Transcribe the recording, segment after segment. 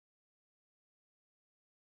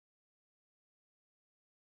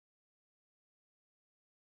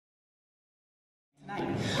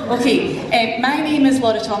Okay, my name is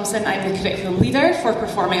Laura Thompson. I'm the curriculum leader for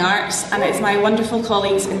Performing Arts, and it's my wonderful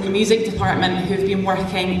colleagues in the music department who've been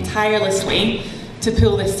working tirelessly to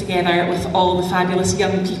pull this together with all the fabulous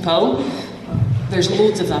young people. There's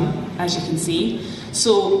loads of them, as you can see.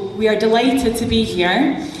 So we are delighted to be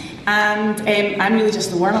here, and I'm really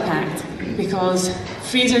just the warm-up act because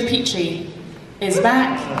Fraser Petrie is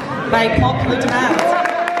back by popular demand.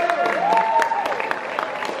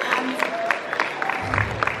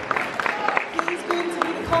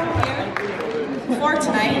 For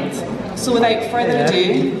tonight, so without further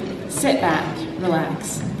ado, sit back,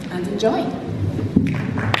 relax, and enjoy.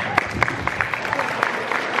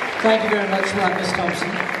 Thank you very much for that, Miss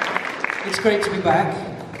Thompson. It's great to be back.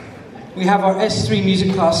 We have our S3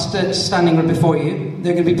 music class standing right before you.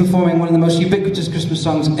 They're going to be performing one of the most ubiquitous Christmas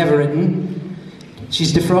songs ever written.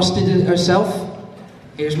 She's defrosted it herself.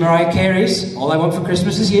 Here's Mariah Carey's All I Want for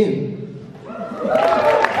Christmas Is You.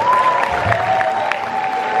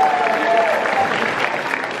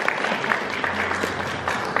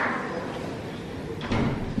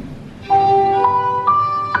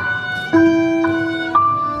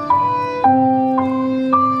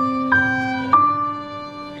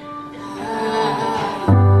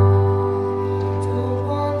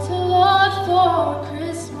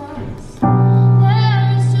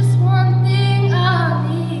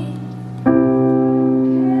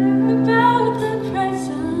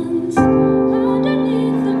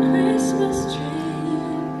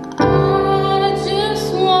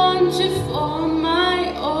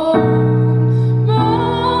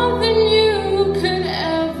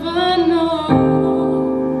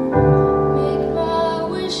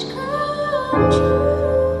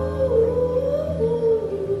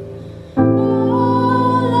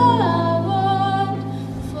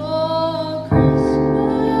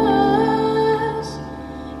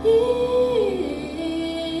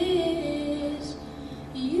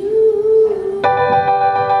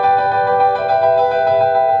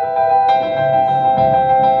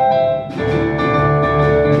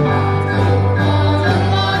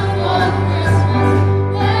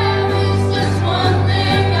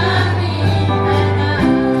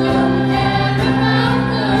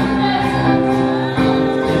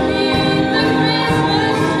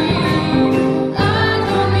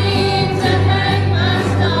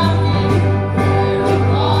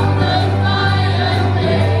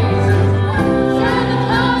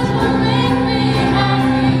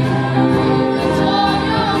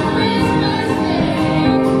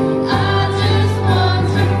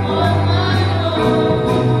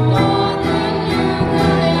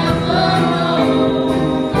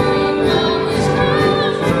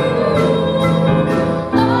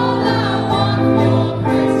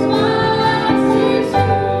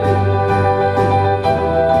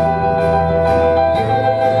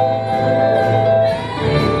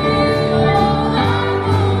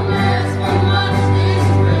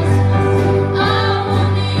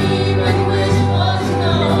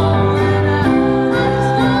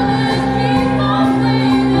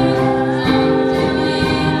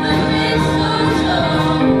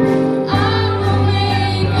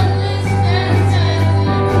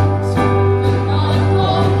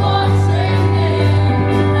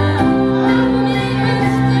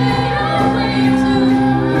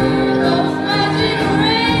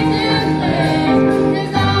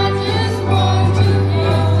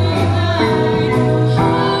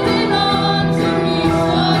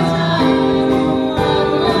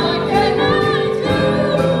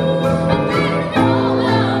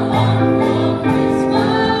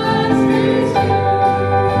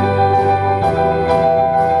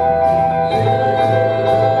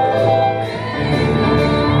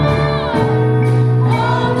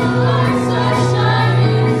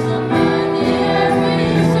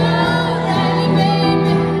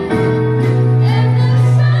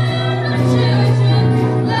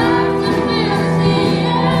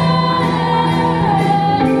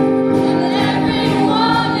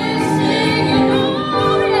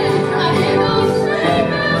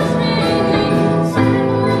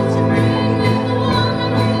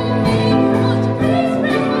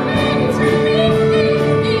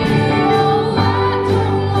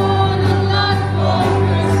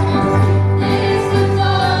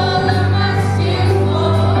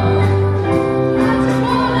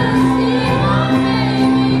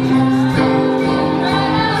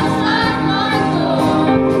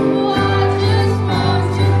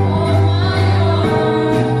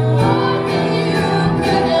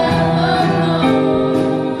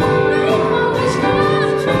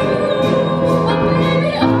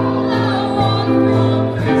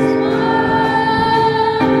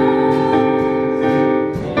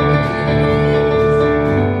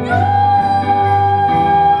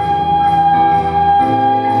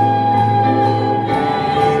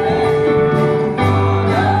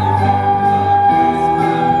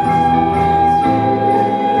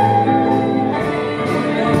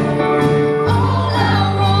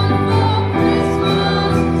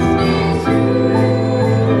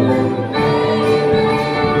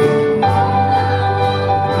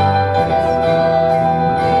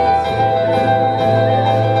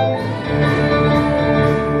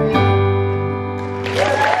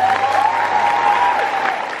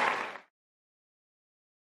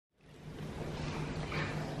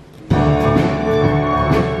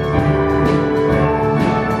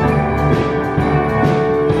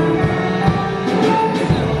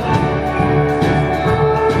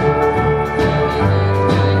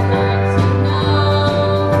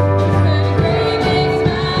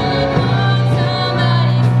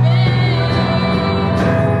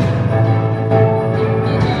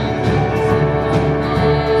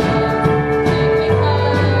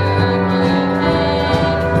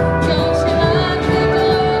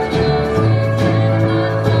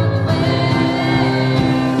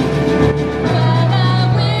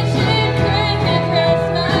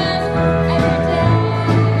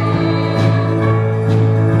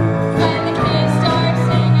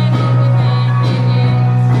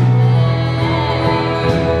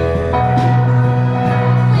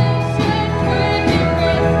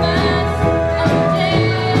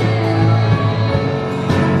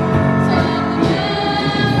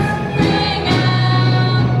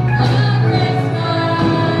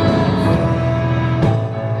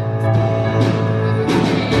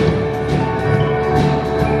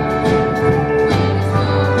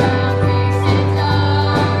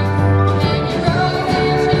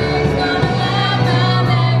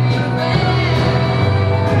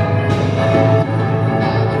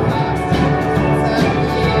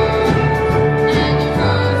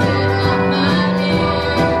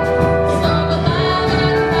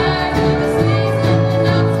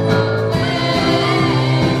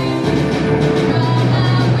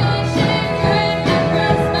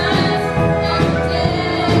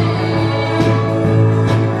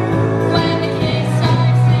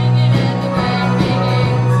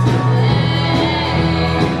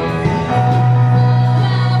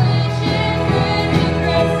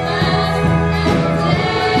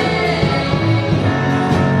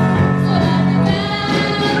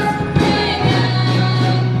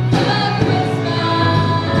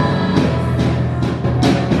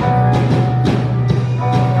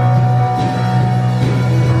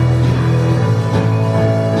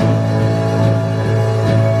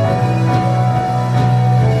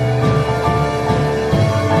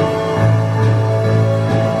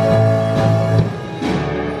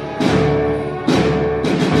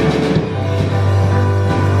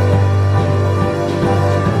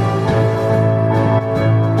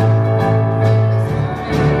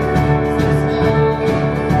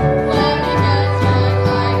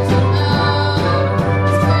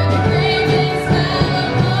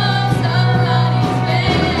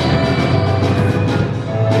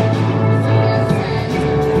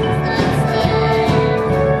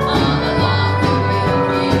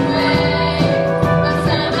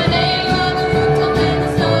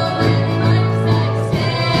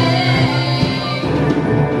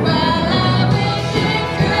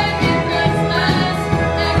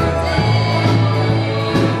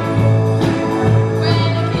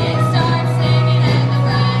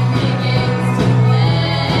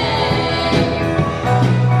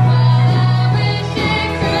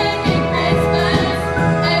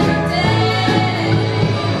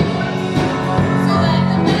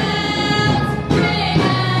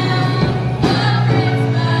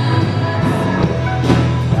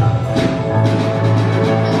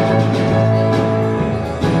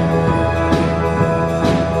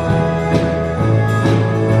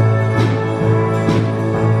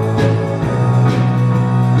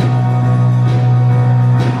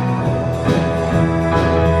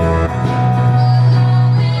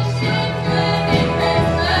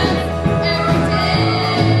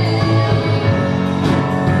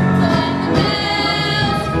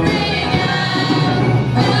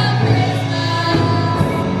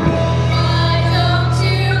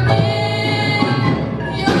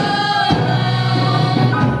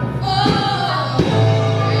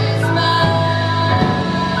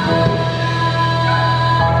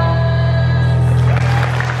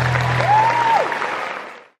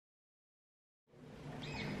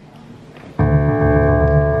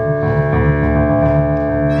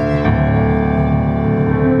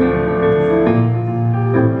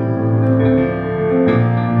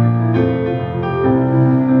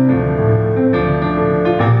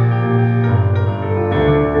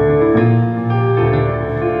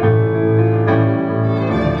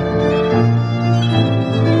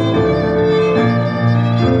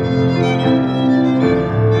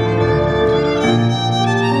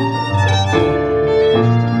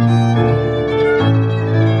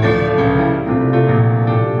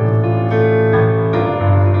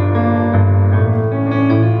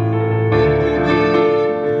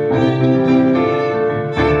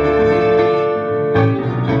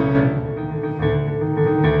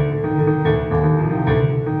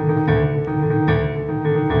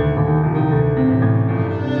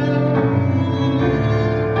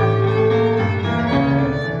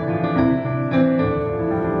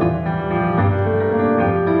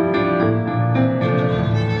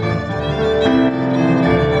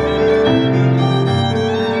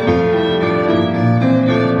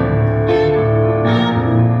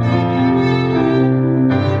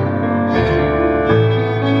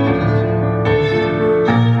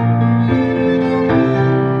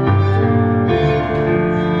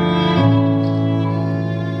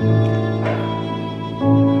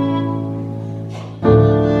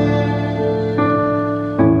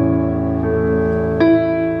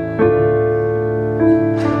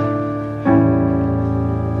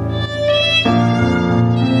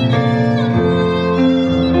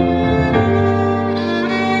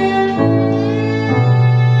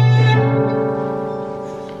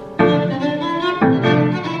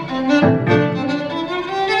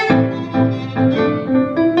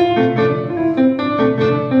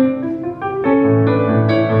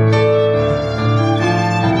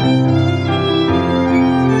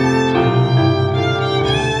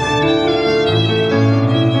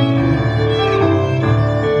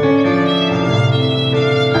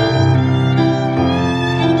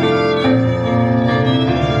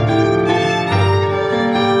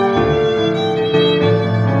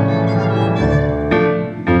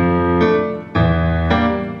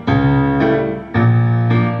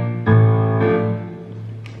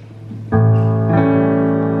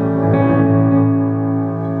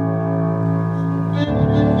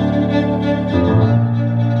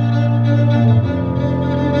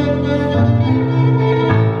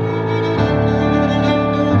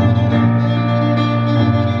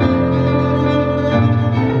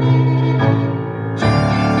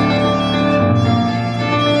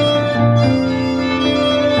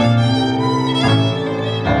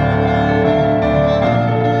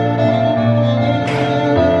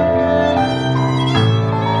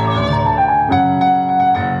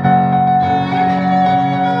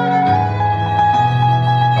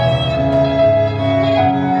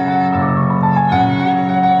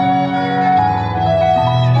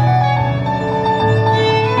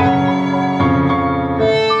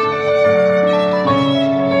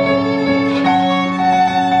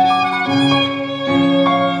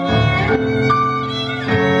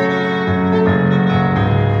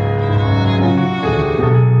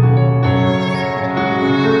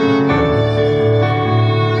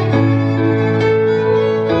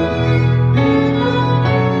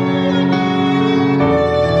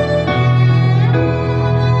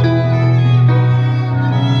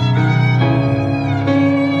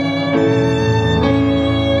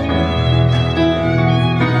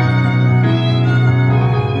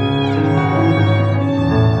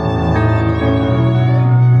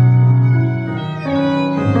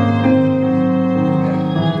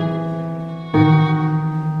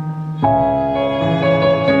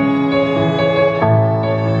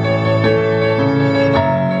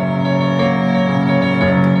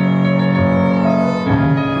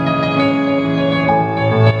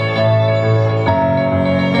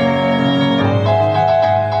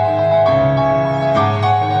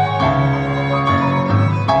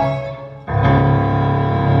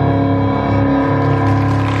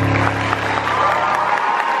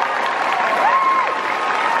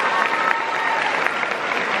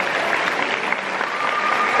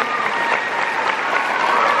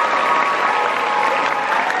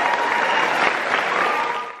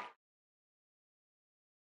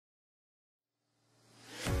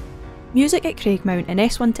 Music at Craigmount in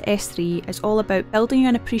S1 to S3 is all about building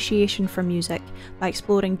an appreciation for music by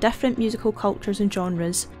exploring different musical cultures and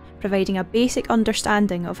genres, providing a basic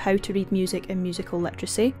understanding of how to read music and musical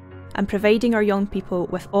literacy, and providing our young people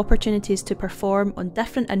with opportunities to perform on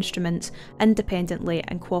different instruments independently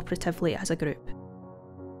and cooperatively as a group.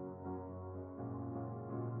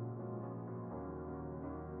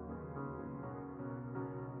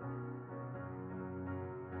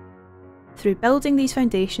 Through building these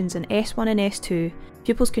foundations in S1 and S2,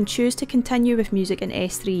 pupils can choose to continue with music in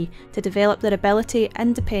S3 to develop their ability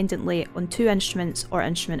independently on 2 instruments or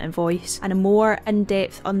instrument and voice, and a more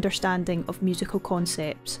in-depth understanding of musical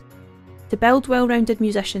concepts. To build well-rounded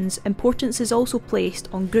musicians, importance is also placed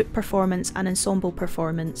on group performance and ensemble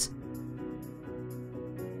performance.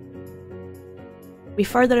 We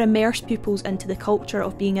further immerse pupils into the culture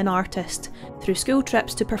of being an artist through school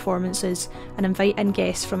trips to performances and invite in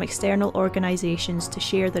guests from external organisations to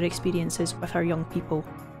share their experiences with our young people.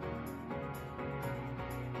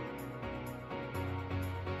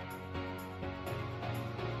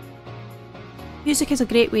 Music is a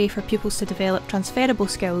great way for pupils to develop transferable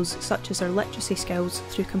skills such as their literacy skills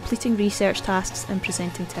through completing research tasks and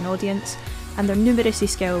presenting to an audience, and their numeracy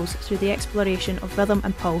skills through the exploration of rhythm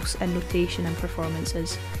and pulse in notation and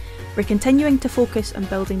performances. We're continuing to focus on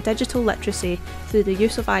building digital literacy through the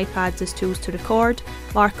use of iPads as tools to record,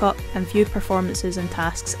 mark up and view performances and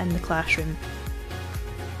tasks in the classroom.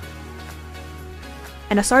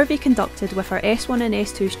 In a survey conducted with our S1 and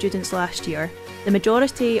S2 students last year, the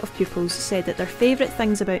majority of pupils said that their favourite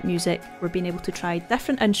things about music were being able to try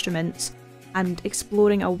different instruments and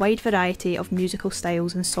exploring a wide variety of musical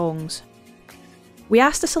styles and songs. We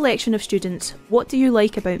asked a selection of students, what do you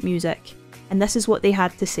like about music? And this is what they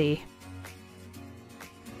had to say.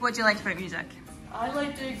 What do you like about music? I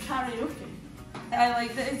like doing karaoke. I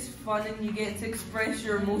like that it's fun and you get to express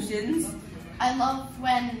your emotions. I love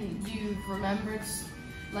when you've remembered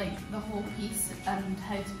like the whole piece and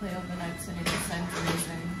how to play all the notes and it just sounds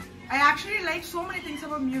amazing. I actually like so many things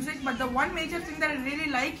about music, but the one major thing that I really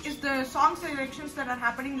like is the song selections that are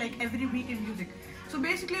happening like every week in music. So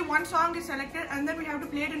basically one song is selected and then we have to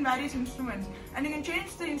play it in various instruments, and you can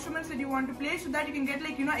change the instruments that you want to play so that you can get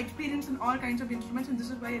like experience in all kinds of instruments, and this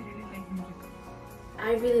is why I really like music.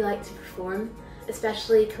 I really like to perform,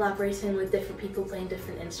 especially collaborating with different people playing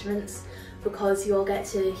different instruments, because you all get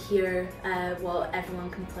to hear what everyone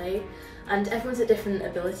can play, and everyone's at different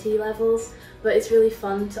ability levels, but it's really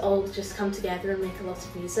fun to all just come together and make a lot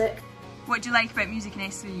of music. What do you like about music in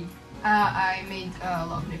S3? I made a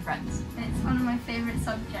lot of new friends. It's one of my favourite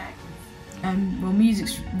subjects. Well, music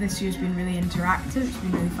this year's been really interactive. It's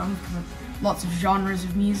been really fun because of lots of genres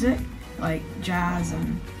of music, like jazz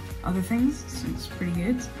and other things, so it's pretty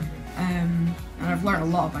good. And I've learned a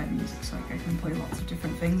lot about music, so like I can play lots of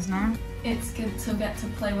different things now. It's good to get to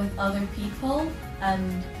play with other people,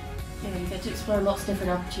 and you get to explore lots of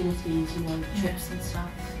different opportunities, trips and stuff.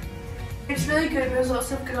 It's really good, there's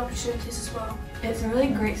lots of good opportunities as well. It's a really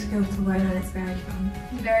great skill to learn and it's very fun.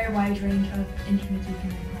 It's a very wide range of instruments you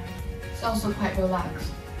can play. It's also quite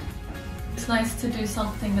relaxed. It's nice to do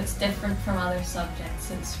something that's different from other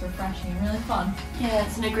subjects. It's refreshing and really fun. Yeah,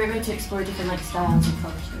 it's a great way to explore different styles and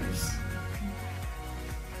cultures.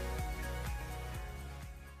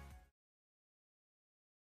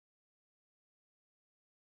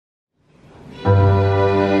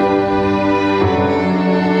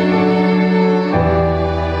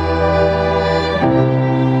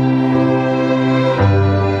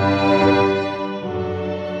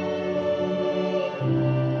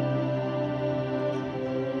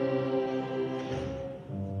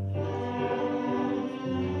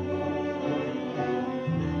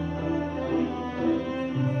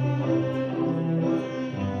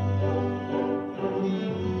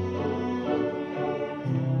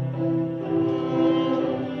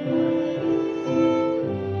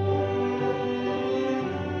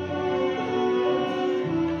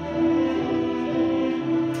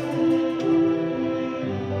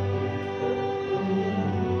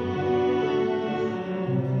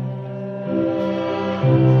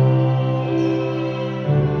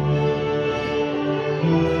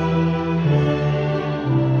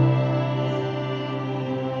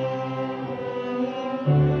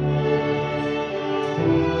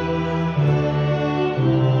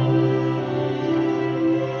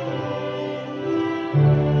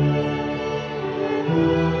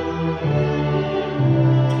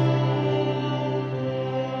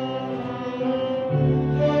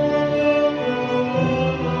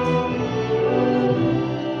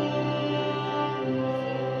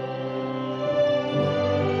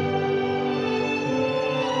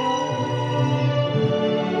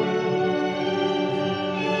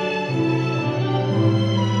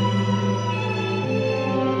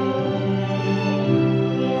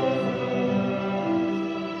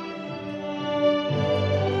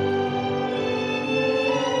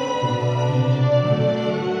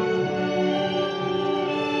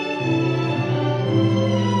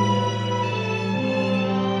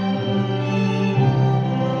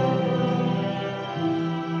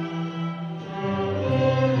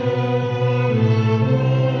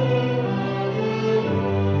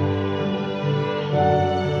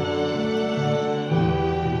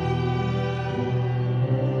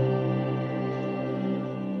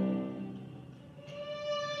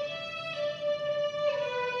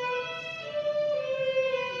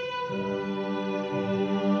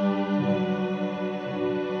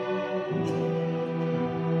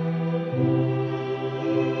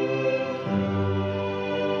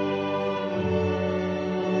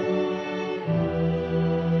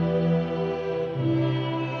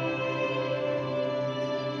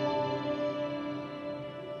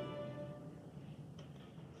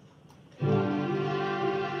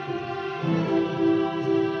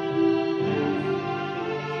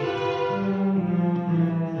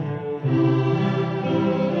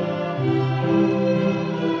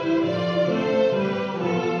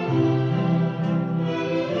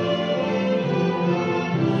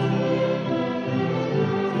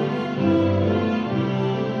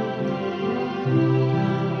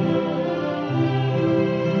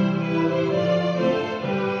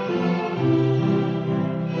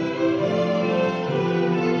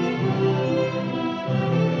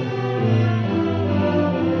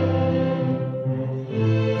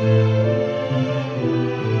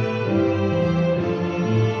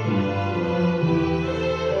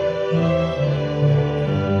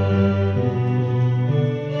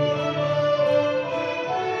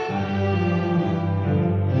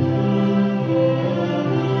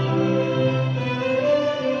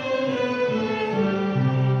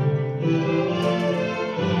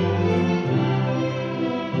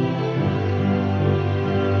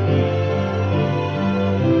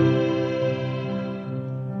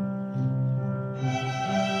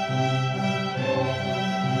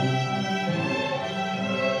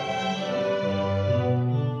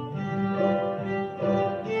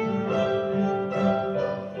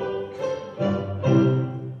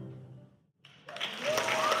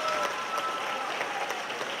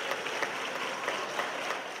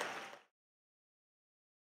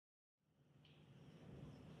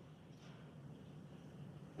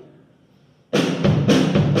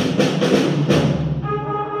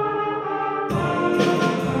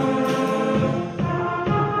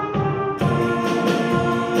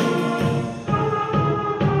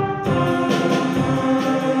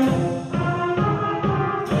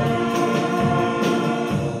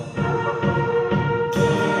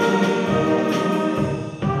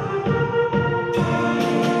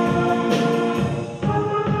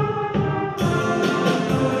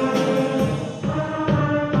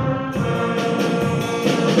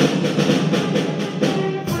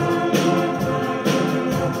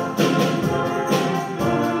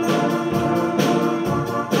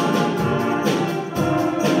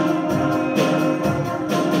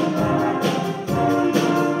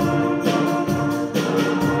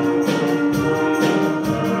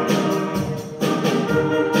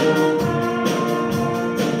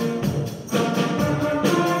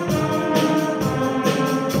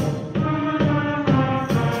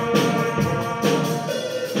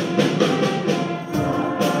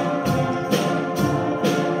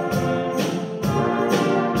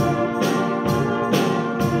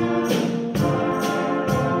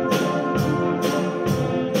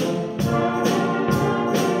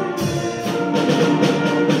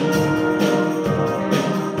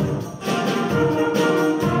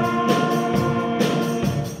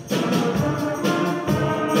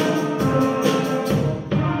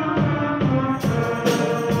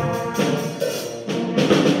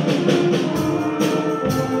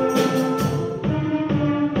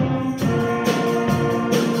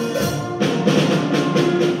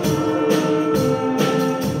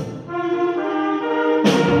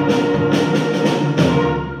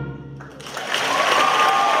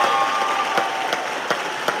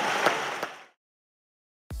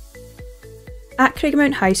 At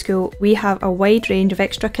Craigmount High School, we have a wide range of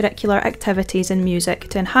extracurricular activities in music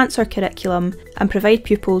to enhance our curriculum and provide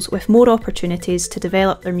pupils with more opportunities to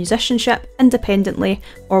develop their musicianship independently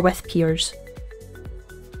or with peers.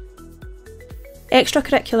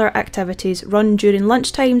 Extracurricular activities run during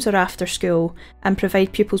lunchtimes or after school and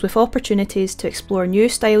provide pupils with opportunities to explore new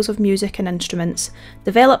styles of music and instruments,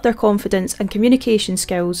 develop their confidence and communication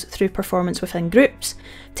skills through performance within groups,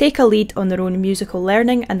 take a lead on their own musical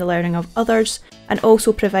learning and the learning of others, and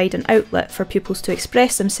also provide an outlet for pupils to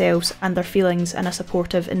express themselves and their feelings in a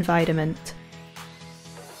supportive environment.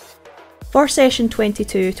 For session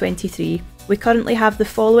 22-23, we currently have the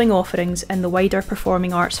following offerings in the wider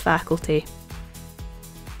performing arts faculty.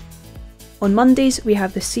 On Mondays, we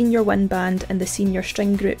have the Senior Wind Band and the Senior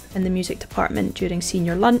String Group in the music department during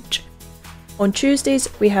senior lunch. On Tuesdays,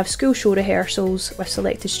 we have school show rehearsals with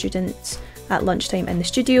selected students at lunchtime in the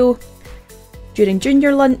studio. During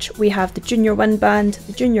junior lunch, we have the Junior Wind Band,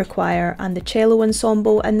 the Junior Choir and the Cello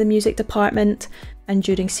Ensemble in the music department, and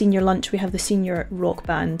during senior lunch we have the Senior Rock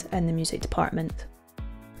Band in the music department.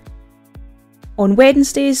 On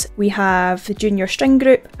Wednesdays, we have the Junior String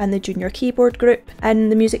Group and the Junior Keyboard Group in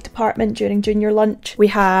the music department during junior lunch. We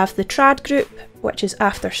have the Trad Group, which is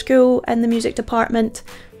after school in the music department,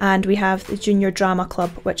 and we have the Junior Drama Club,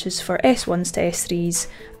 which is for S1s to S3s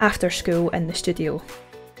after school in the studio.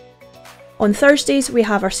 On Thursdays, we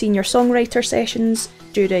have our Senior Songwriter sessions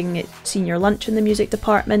during senior lunch in the music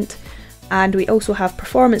department, and we also have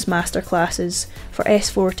performance masterclasses for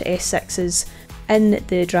S4 to S6s in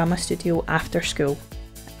the drama studio after school.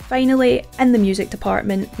 Finally, in the music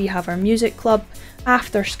department, we have our music club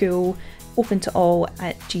after school, open to all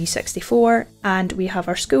at G64, and we have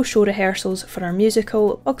our school show rehearsals for our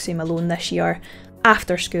musical Bugsy Malone this year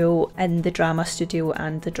after school in the drama studio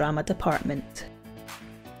and the drama department.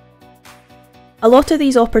 A lot of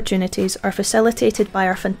these opportunities are facilitated by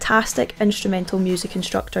our fantastic instrumental music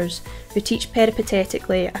instructors who teach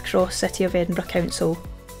peripatetically across City of Edinburgh Council.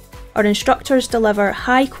 Our instructors deliver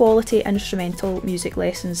high quality instrumental music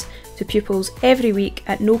lessons to pupils every week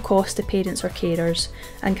at no cost to parents or carers,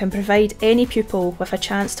 and can provide any pupil with a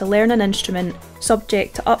chance to learn an instrument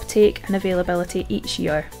subject to uptake and availability each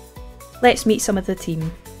year. Let's meet some of the team.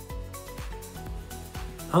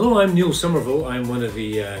 Hello, I'm Neil Somerville. I'm one of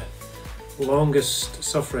the longest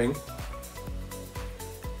suffering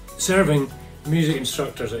serving music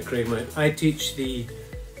instructors at Craigmount. I teach the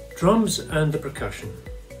drums and the percussion.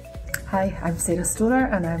 Hi, I'm Sarah Storer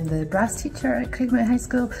and I'm the brass teacher at Craigmount High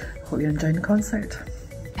School. Hope you're enjoying the concert.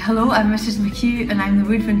 Hello, I'm Mrs McHugh and I'm the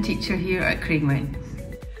woodwind teacher here at Craigmount.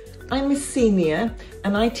 I'm Miss Senior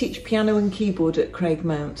and I teach piano and keyboard at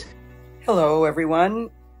Craigmount. Hello everyone,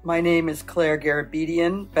 my name is Claire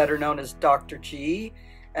Garabedian, better known as Dr. G,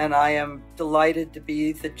 and I am delighted to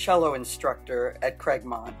be the cello instructor at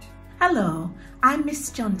Craigmount. Hello, I'm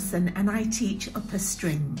Miss Johnson and I teach upper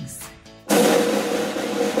strings.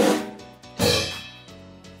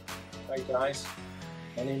 Hi guys,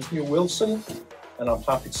 my name is Neil Wilson and I'm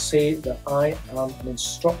happy to say that I am an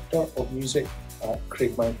instructor of music at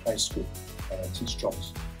Craigmount High School and I teach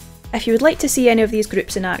drums. If you would like to see any of these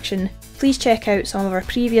groups in action, please check out some of our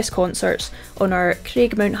previous concerts on our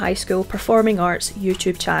Craigmount High School Performing Arts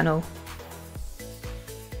YouTube channel.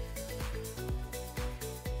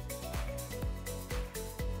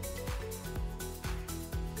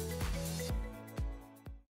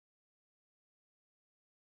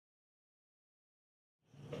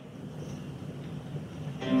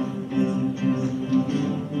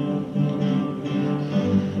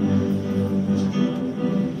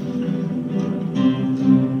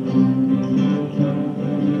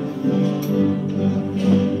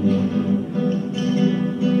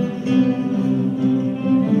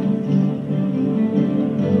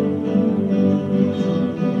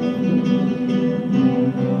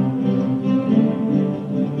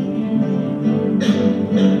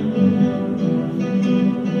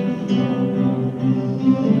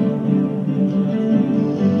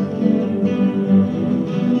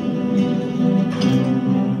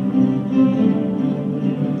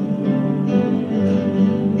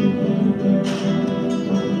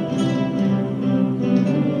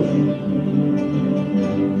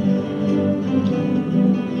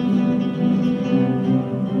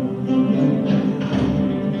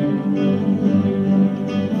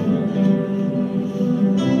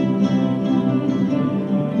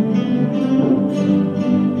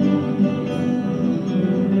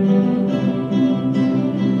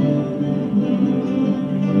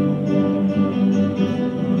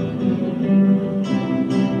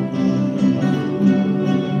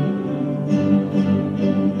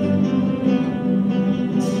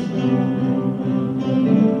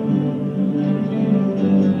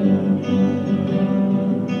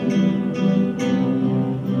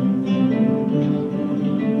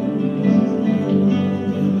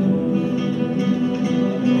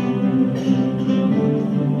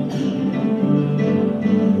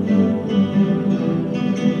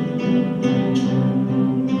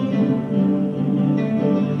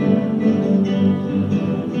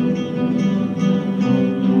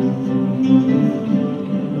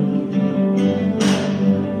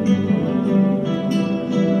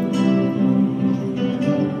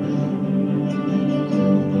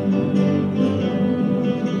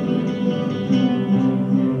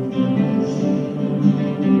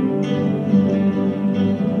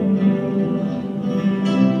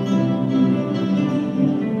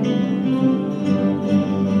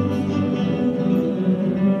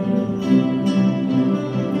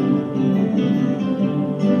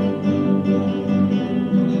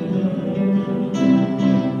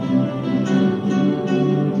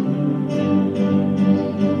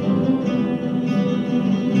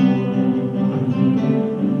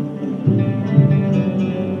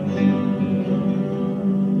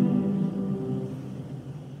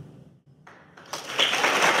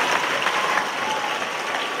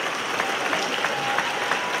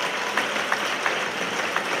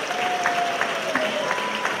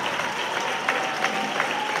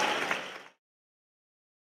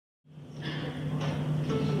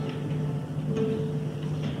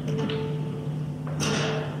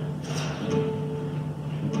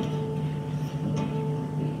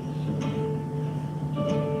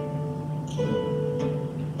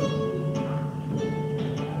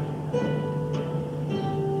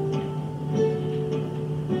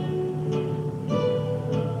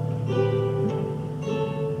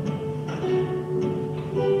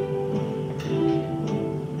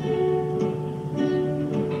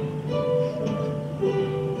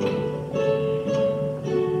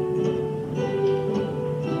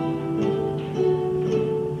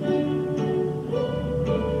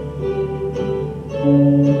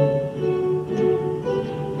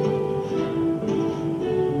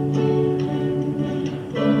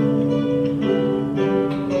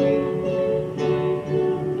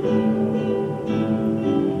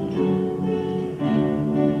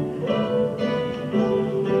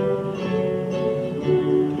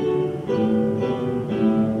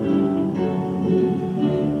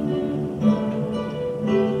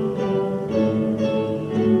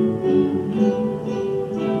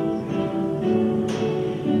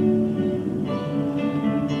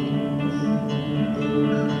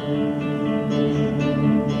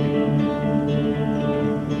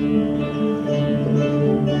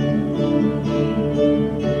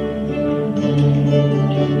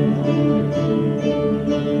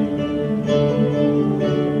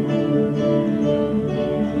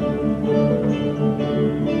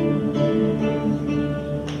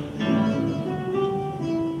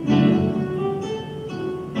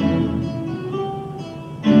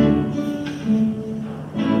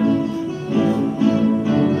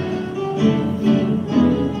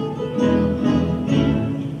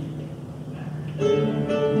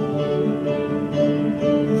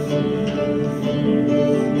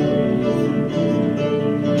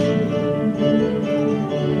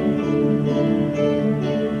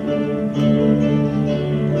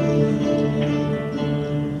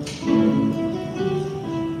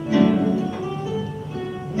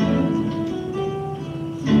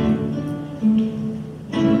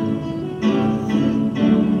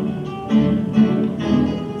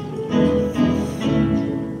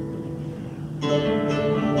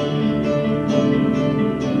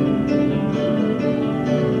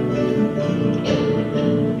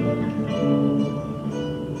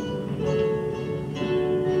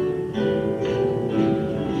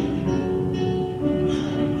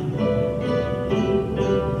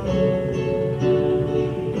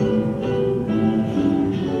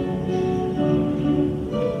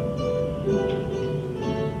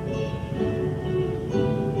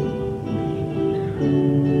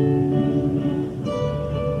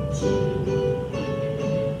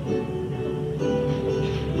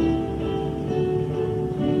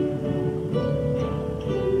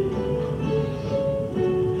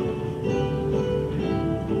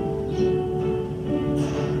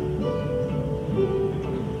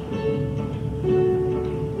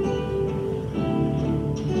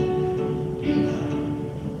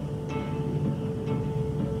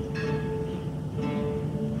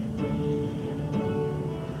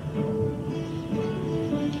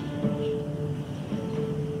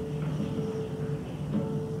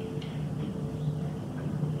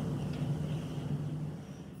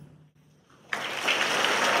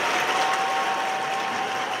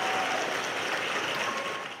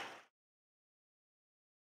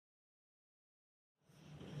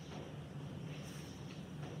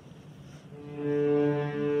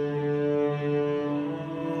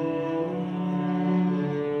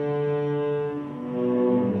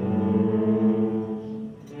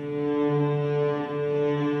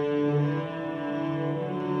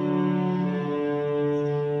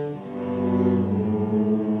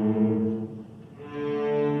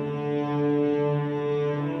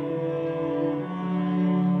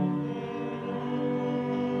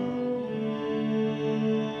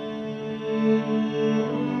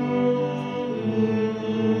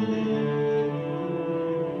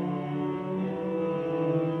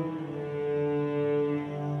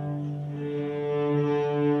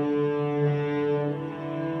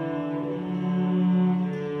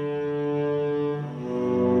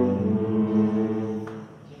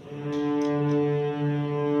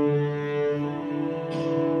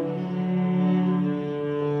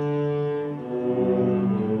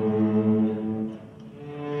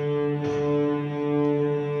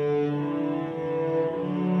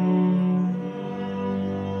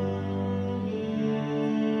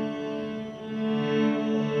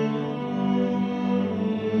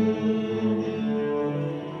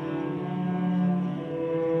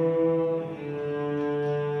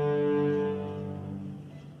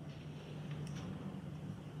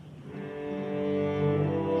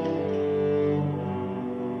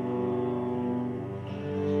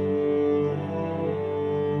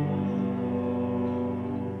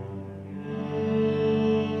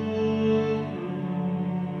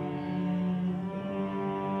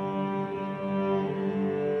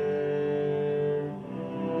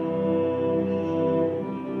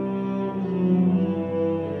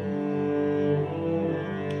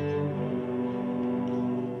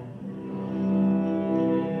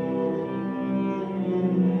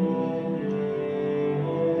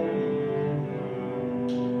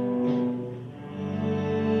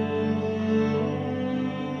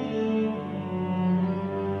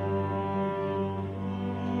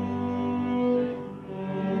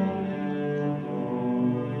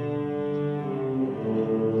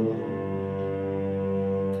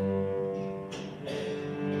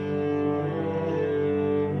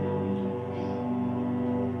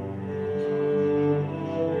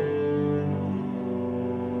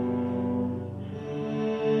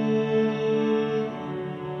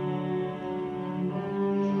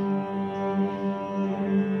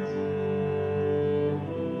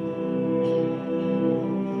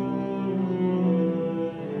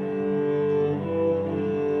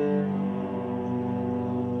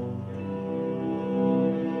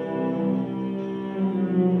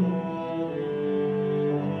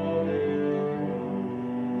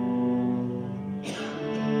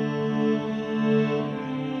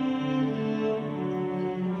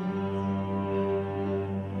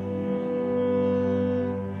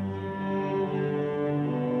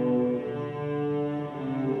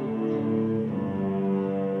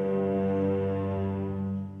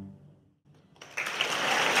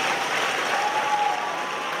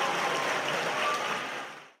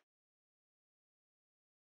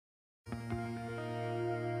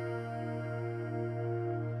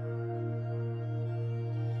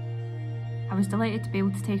 was delighted to be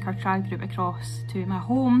able to take our trad group across to my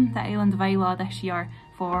home, the island of Islay, this year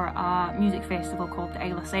for a music festival called the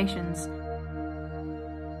Islay Sessions.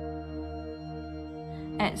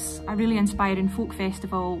 It's a really inspiring folk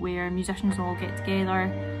festival where musicians all get together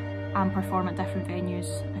and perform at different venues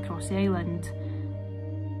across the island.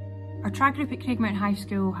 Our trad group at Craigmount High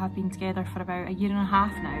School have been together for about a year and a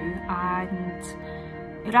half now, and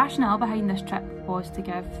the rationale behind this trip was to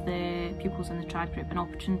give the pupils in the trad group an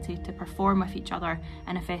opportunity to perform with each other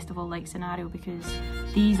in a festival-like scenario, because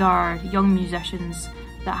these are young musicians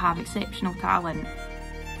that have exceptional talent.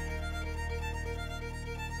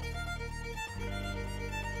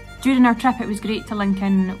 During our trip it was great to link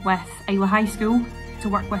in with Islay High School to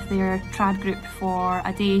work with their trad group for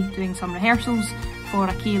a day doing some rehearsals for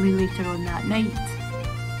a ceilidh later on that night.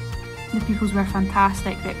 The pupils were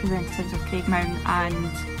fantastic representatives of Craigmount and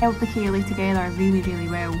held the ceilidh together really, really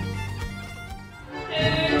well.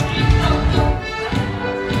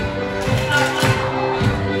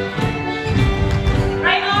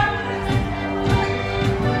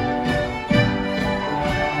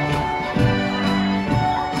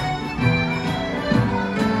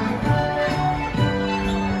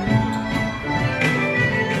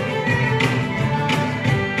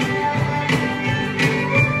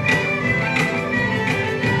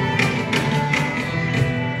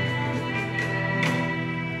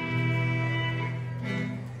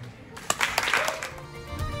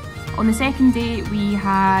 On the second day we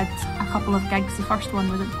had a couple of gigs. The first one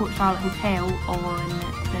was at the Port Charlotte Hotel on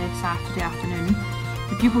the Saturday afternoon.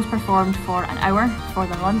 The pupils performed for an hour for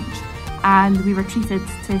their lunch, and we were treated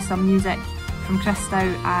to some music from Chris Stout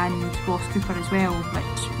and Ross Cooper as well,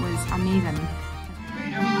 which was amazing.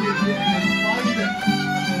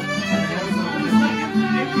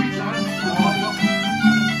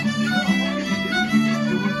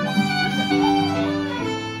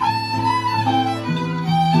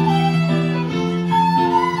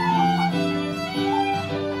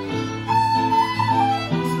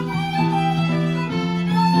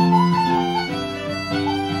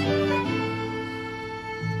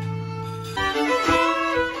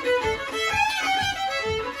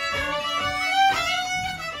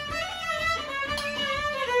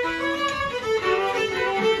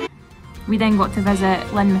 We then got to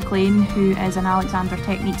visit Lynn McLean, who is an Alexander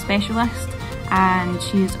Technique specialist, and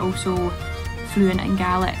she is also fluent in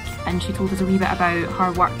Gaelic, and she told us a wee bit about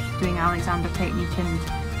her work doing Alexander Technique and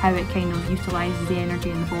how it kind of utilises the energy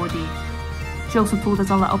in the body. She also told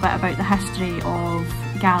us a little bit about the history of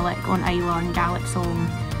Gaelic on Islay and Gaelic song.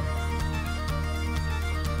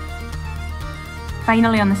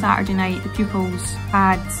 Finally, on the Saturday night, the pupils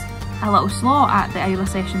had a little slot at the Islay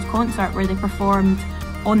Sessions concert where they performed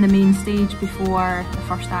on the main stage before the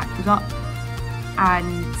first act was up,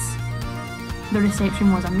 and the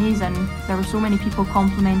reception was amazing. There were so many people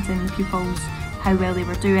complimenting the pupils, how well they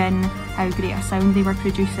were doing, how great a sound they were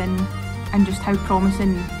producing, and just how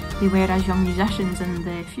promising they were as young musicians in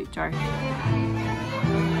the future.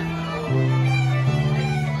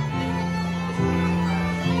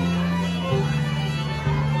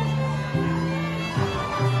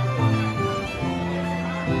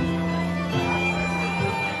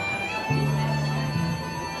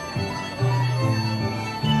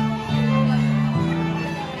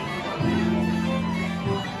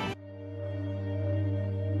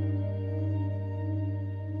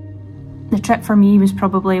 The trip for me was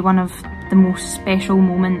probably one of the most special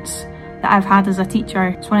moments that I've had as a teacher.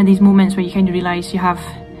 It's one of these moments where you kind of realise you have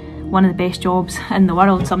one of the best jobs in the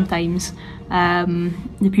world sometimes.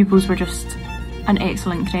 The pupils were just an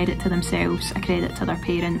excellent credit to themselves, a credit to their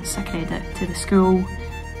parents, a credit to the school.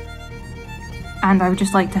 And I would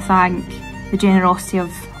just like to thank the generosity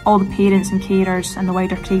of all the parents and carers and the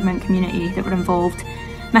wider Craigmount community that were involved.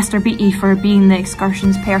 Mr Beattie for being the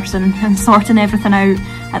excursions person and sorting everything out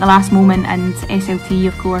at the last moment, and SLT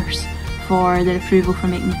of course for their approval for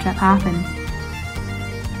making the trip happen.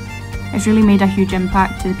 It's really made a huge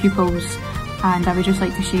impact to the pupils, and I would just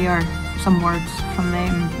like to share some words from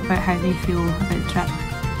them about how they feel about the trip.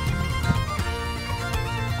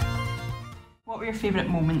 What were your favourite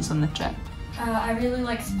moments on the trip? I really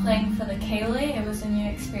liked playing for the ceilidh. It was a new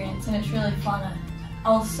experience and it's really fun.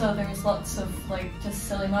 Also, there was lots of just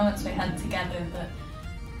silly moments we had together that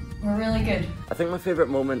were really good. I think my favourite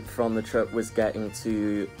moment from the trip was getting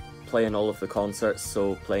to play in all of the concerts,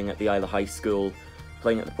 so playing at the Islay High School,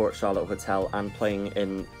 playing at the Port Charlotte Hotel, and playing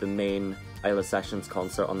in the main Islay Sessions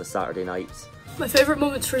concert on the Saturday night. My favourite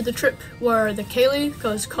moments for the trip were the ceilidh,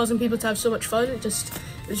 because causing people to have so much fun, it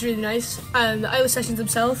was really nice, and the Islay Sessions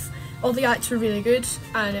themselves. All the acts were really good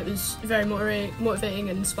and it was very motivating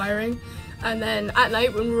and inspiring. And then at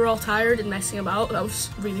night when we were all tired and messing about, that was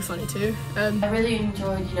really funny too. I really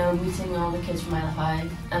enjoyed, meeting all the kids from Isle High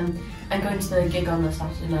and going to the gig on the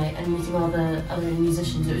Saturday night and meeting all the other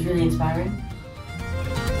musicians. It was really inspiring.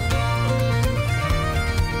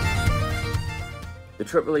 The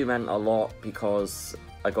trip really meant a lot because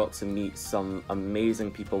I got to meet some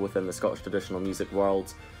amazing people within the Scottish traditional music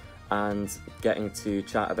world, and getting to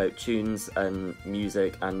chat about tunes and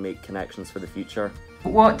music and make connections for the future.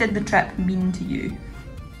 What did the trip mean to you?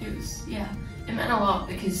 It meant a lot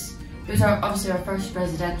because it was obviously our first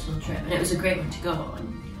residential trip, and it was a great one to go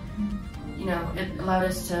on. It allowed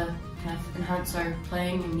us to kind of enhance our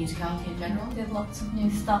playing and musicality in general. We did lots of new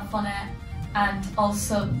stuff on it, and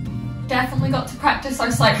also definitely got to practice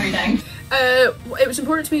our sight reading. It was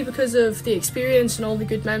important to me because of the experience and all the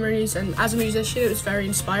good memories, and as a musician it was very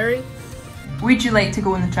inspiring. Would you like to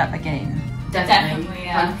go on the trip again? Definitely,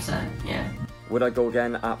 yeah. 100%, yeah. Would I go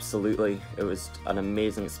again? Absolutely. It was an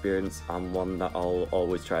amazing experience and one that I'll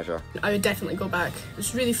always treasure. I would definitely go back. It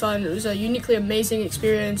was really fun. It was a uniquely amazing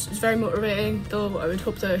experience. It was very motivating, though I would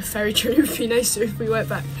hope the ferry journey would be nicer if we went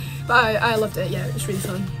back. But I loved it, yeah, it was really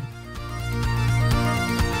fun.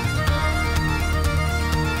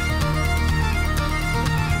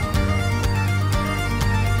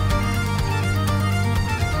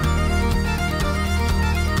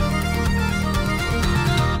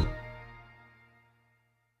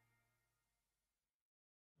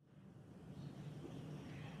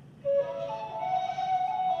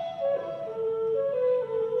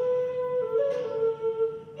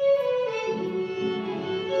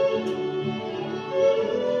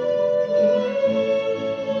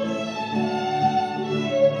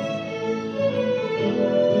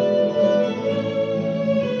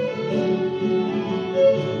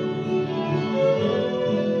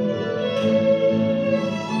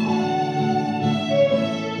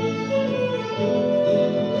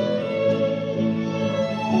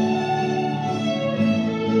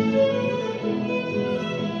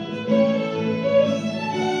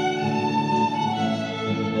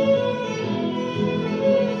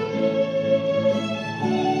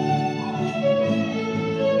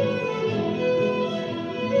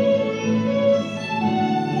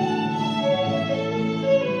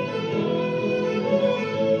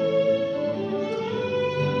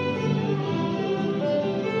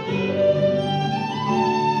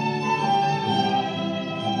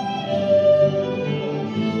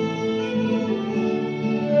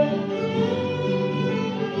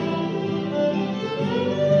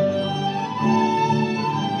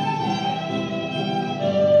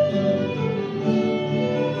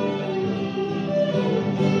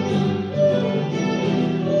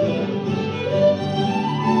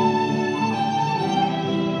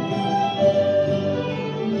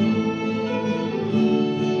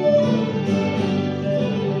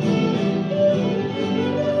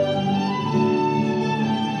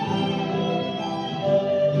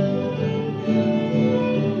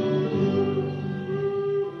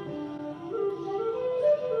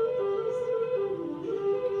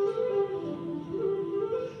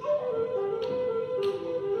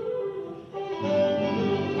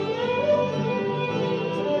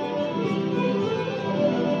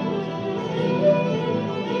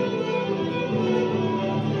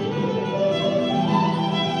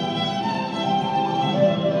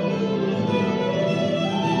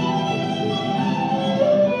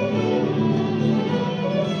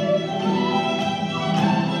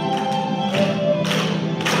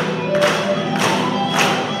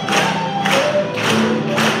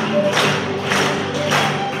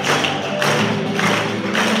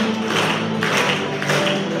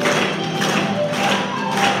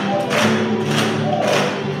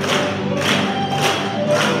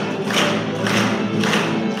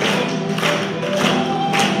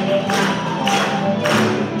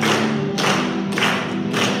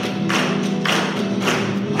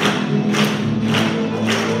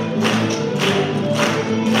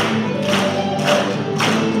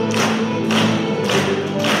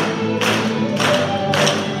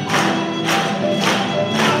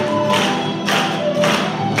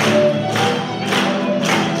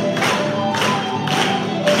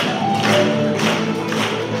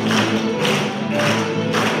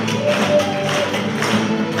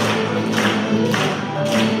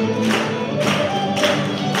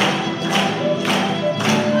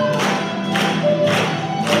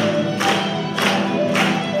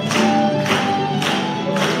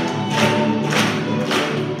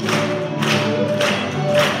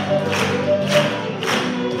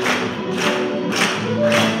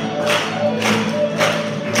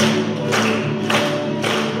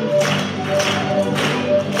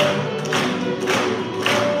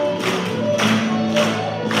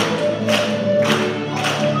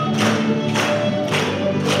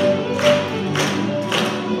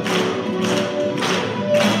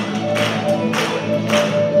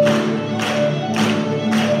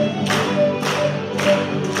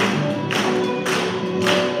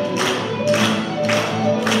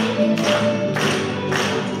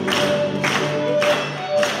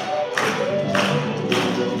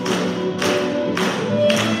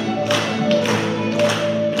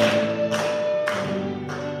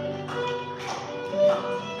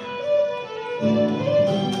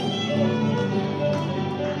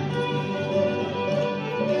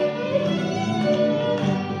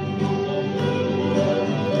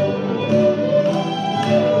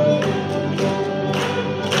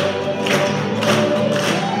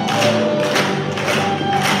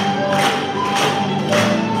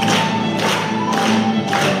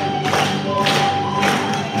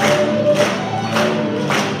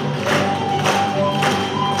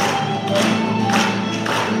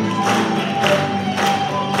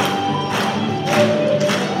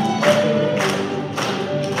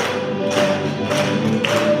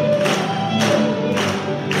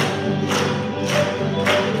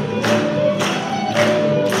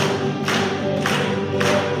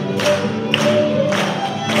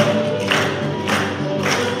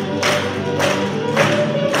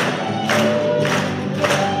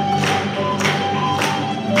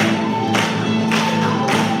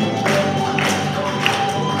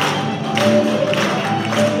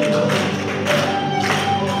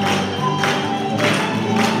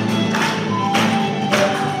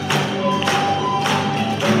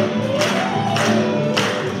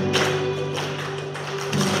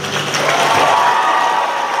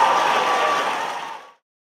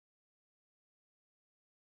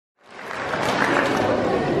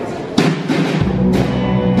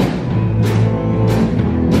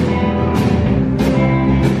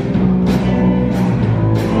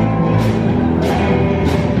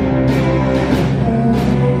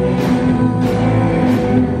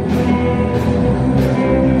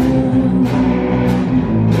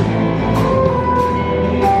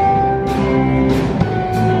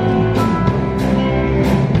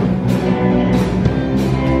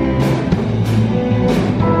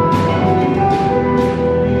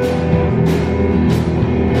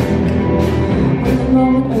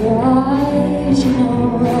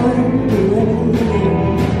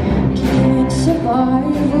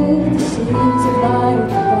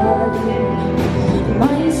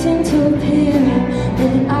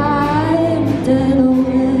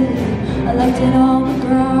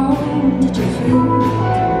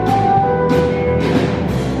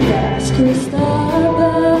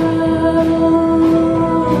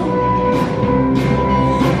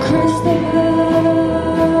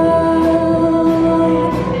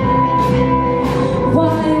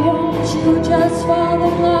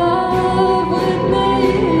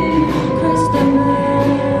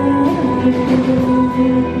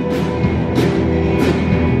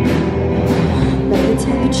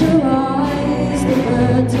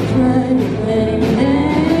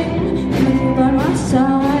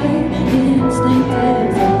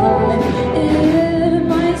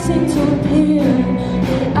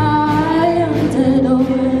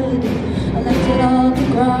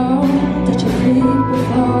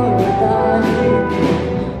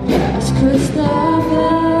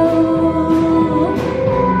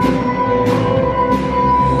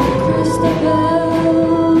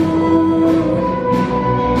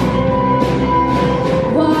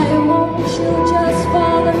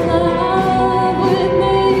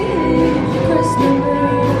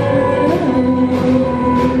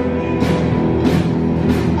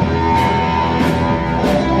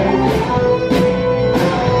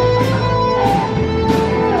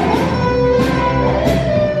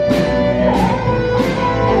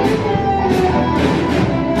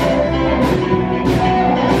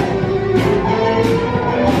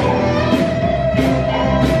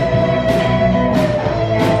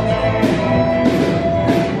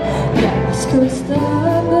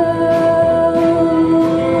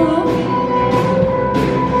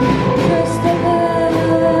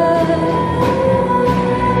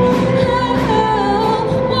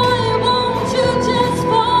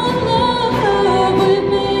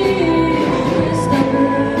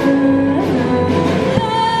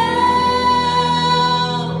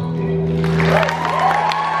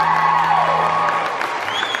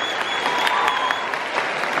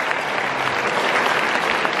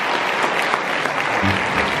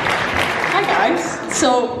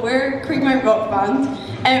 So we're Craigmount Rock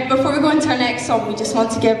Band. Before we go into our next song, we just want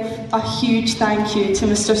to give a huge thank you to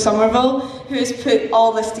Mr. Somerville, who has put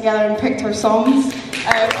all this together and picked our songs.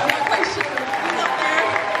 I'm not quite sure who's up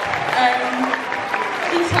there.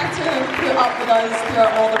 He's had to put up with us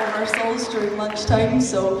throughout all the rehearsals during lunchtime,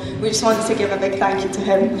 so we just wanted to give a big thank you to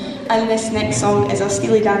him. And this next song is a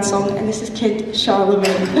Steely Dan song, and this is Kid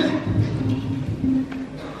Charlemagne.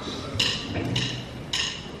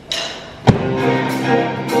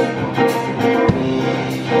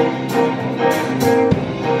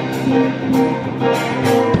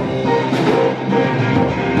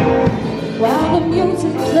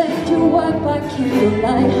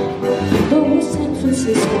 Those San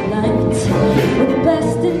Francisco nights were the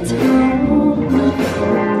best in town.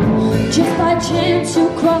 Just by chance you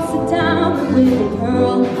crossed it down with a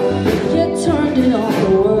pearl. You turned it on the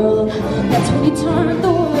world. That's when you turned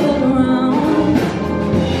the world around.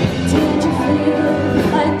 Did you feel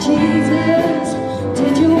like Jesus?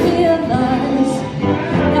 Did you realize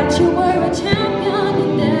that you were a champion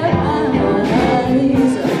in their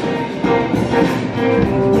eyes?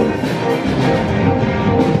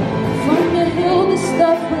 From the hill, the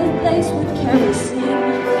stuff was laced with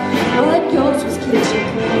kerosene, but yours was kitchen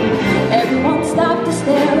clean. Everyone stopped to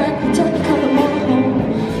stare at the technicolor motorhome.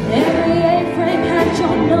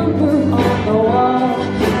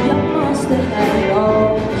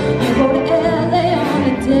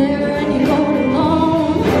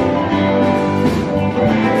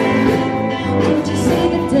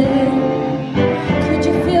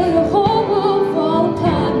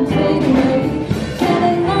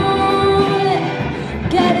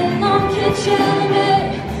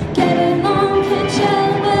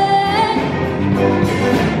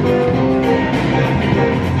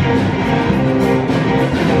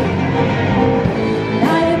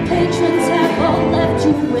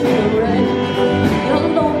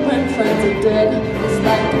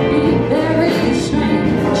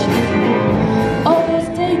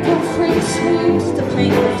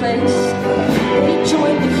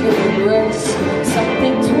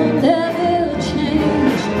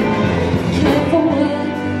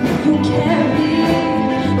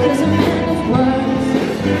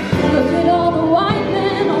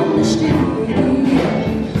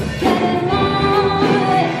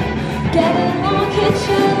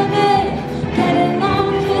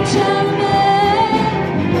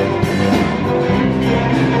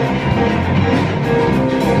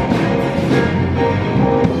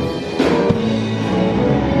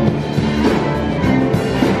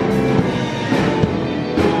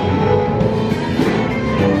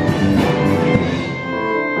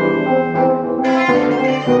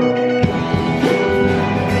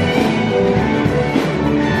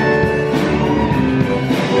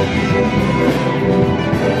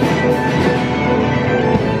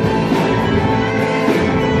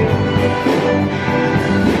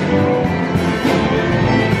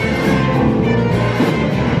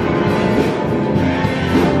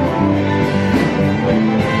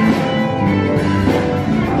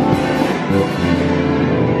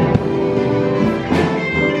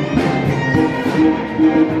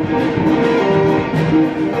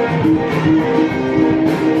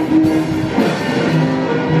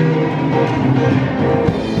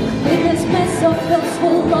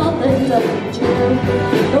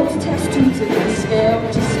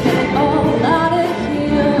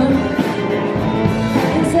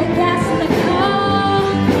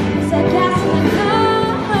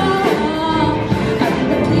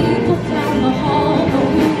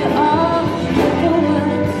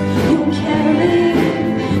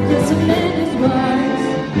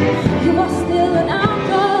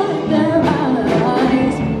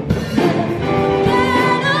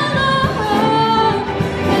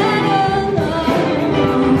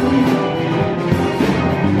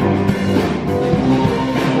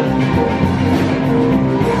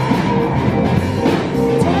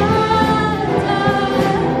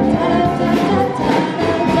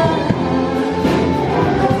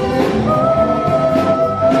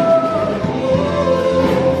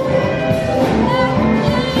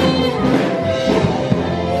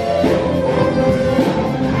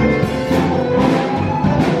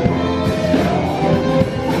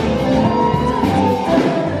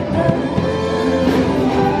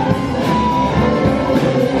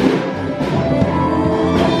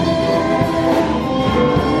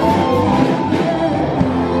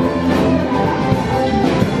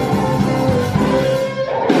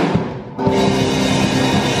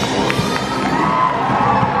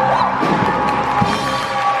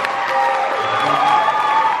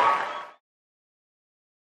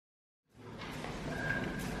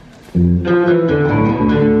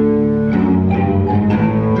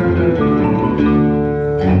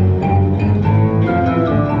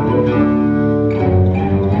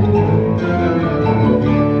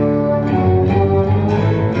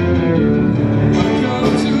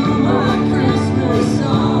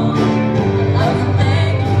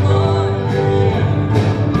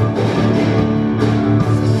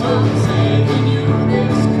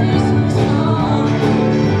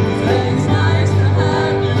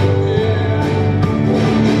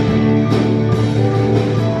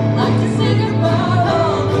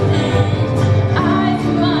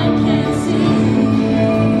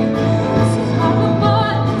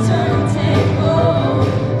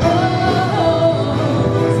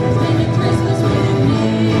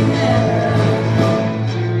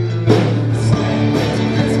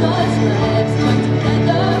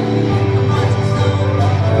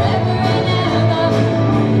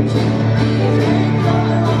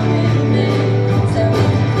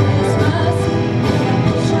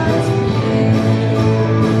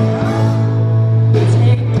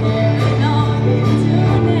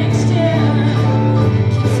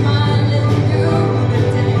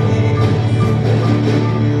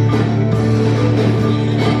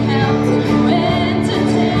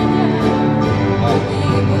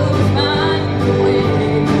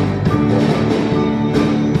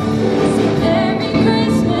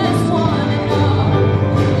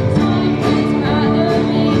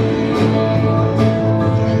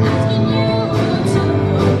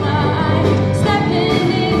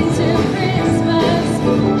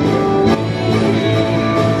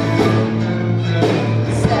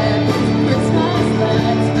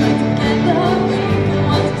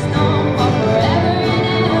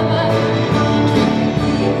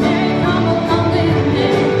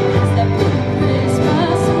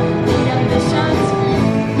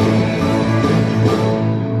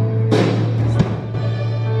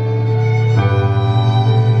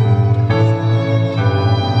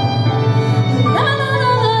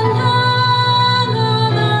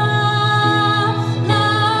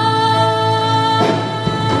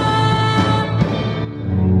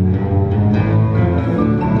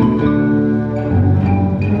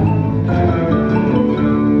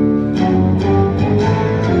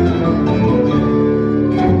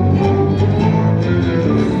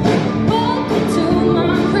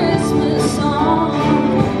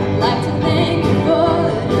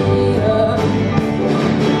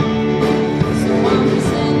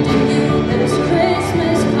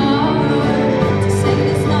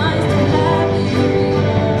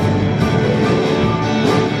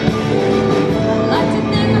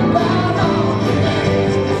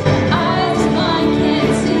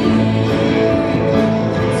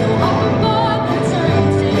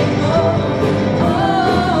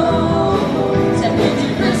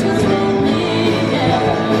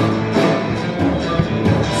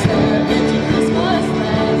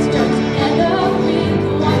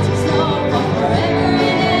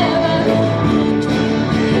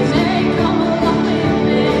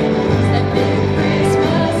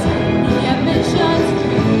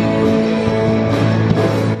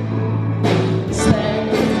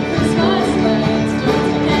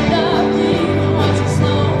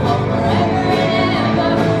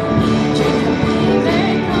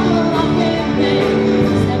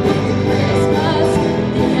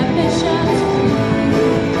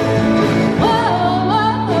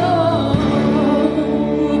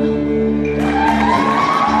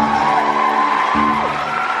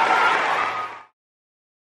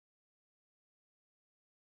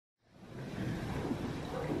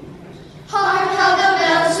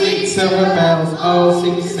 silver bells all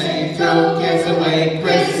sing the same. Throw cares away,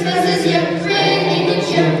 Christmas is here, bringing good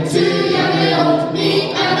cheer to young and old.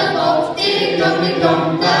 Me and the bold, ding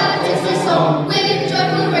dong, that is the song. With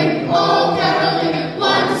joyful ring, all caroling,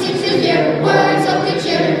 one seems to hear words of good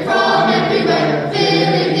cheer from everywhere,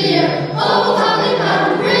 filling the air. Oh, holly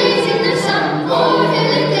bound, raising the sun, for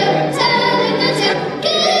hilling there, telling the tale.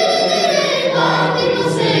 Gay while people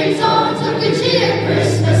sing songs of good cheer.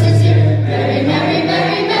 Christmas is here, very merry,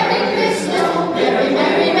 merry, merry Christmas. Merry,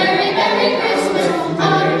 merry, merry, merry Christmas.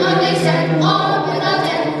 On Monday said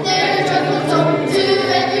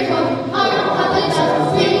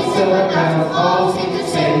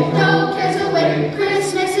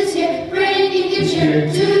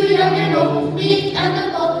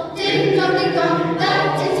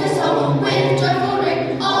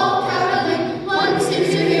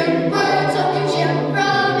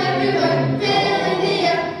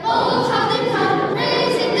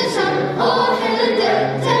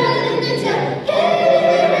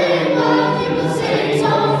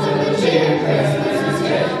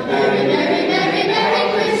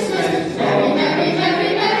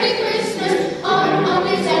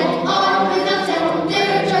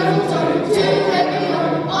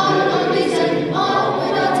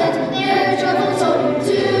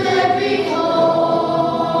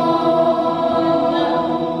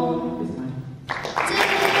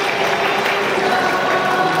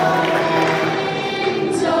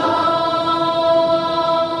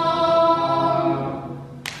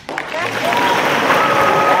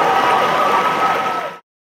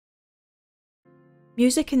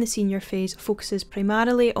Music in the senior phase focuses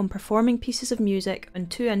primarily on performing pieces of music on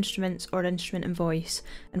 2 instruments or instrument and voice,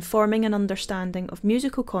 and forming an understanding of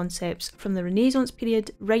musical concepts from the Renaissance period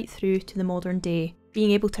right through to the modern day, being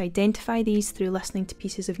able to identify these through listening to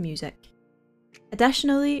pieces of music.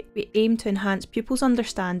 Additionally, we aim to enhance pupils'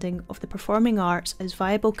 understanding of the performing arts as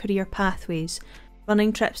viable career pathways,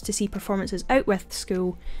 running trips to see performances out with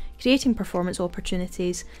school, creating performance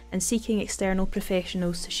opportunities, and seeking external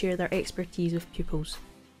professionals to share their expertise with pupils.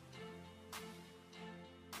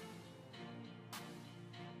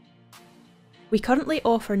 We currently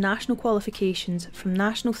offer national qualifications from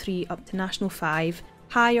National 3 up to National 5,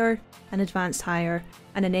 Higher and Advanced Higher,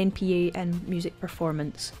 and an NPA in Music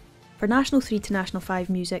Performance. For National 3 to National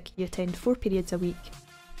 5 music, you attend 4 periods a week,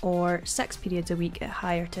 or 6 periods a week at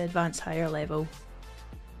Higher to Advanced Higher level.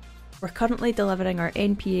 We're currently delivering our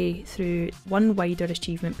NPA through one wider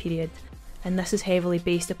achievement period, and this is heavily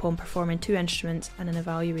based upon performing 2 instruments and an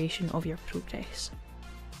evaluation of your progress.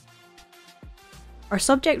 Our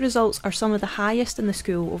subject results are some of the highest in the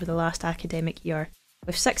school over the last academic year,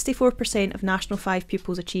 with 64% of National 5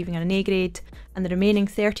 pupils achieving an A grade and the remaining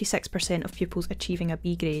 36% of pupils achieving a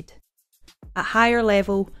B grade. At higher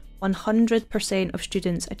level, 100% of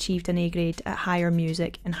students achieved an A grade at Higher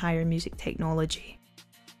Music and Higher Music Technology.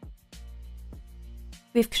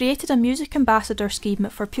 We've created a Music Ambassador scheme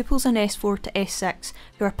for pupils in S4 to S6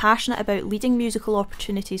 who are passionate about leading musical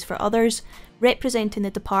opportunities for others, representing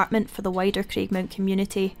the department for the wider Craigmount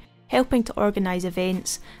community, helping to organise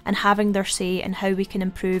events, and having their say in how we can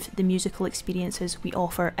improve the musical experiences we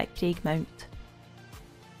offer at Craigmount.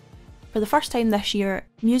 For the first time this year,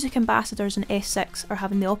 Music Ambassadors in S6 are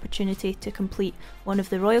having the opportunity to complete one of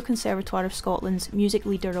the Royal Conservatoire of Scotland's Music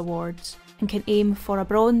Leader Awards, and can aim for a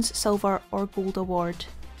bronze, silver or gold award.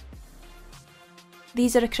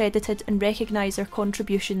 These are accredited and recognise their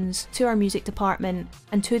contributions to our music department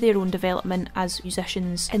and to their own development as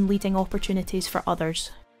musicians in leading opportunities for others.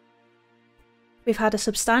 We've had a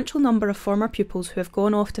substantial number of former pupils who have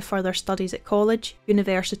gone off to further studies at college,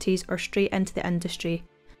 universities or straight into the industry.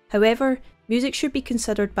 However, music should be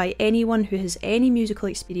considered by anyone who has any musical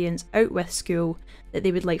experience out with school that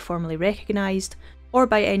they would like formally recognised, or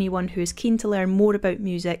by anyone who is keen to learn more about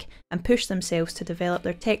music and push themselves to develop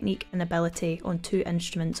their technique and ability on 2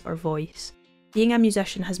 instruments or voice. Being a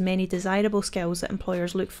musician has many desirable skills that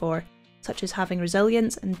employers look for, such as having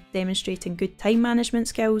resilience and demonstrating good time management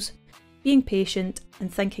skills, being patient,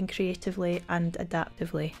 and thinking creatively and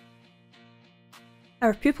adaptively.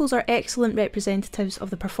 Our pupils are excellent representatives of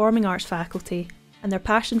the performing arts faculty, and their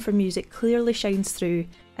passion for music clearly shines through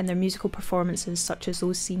in their musical performances such as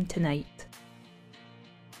those seen tonight.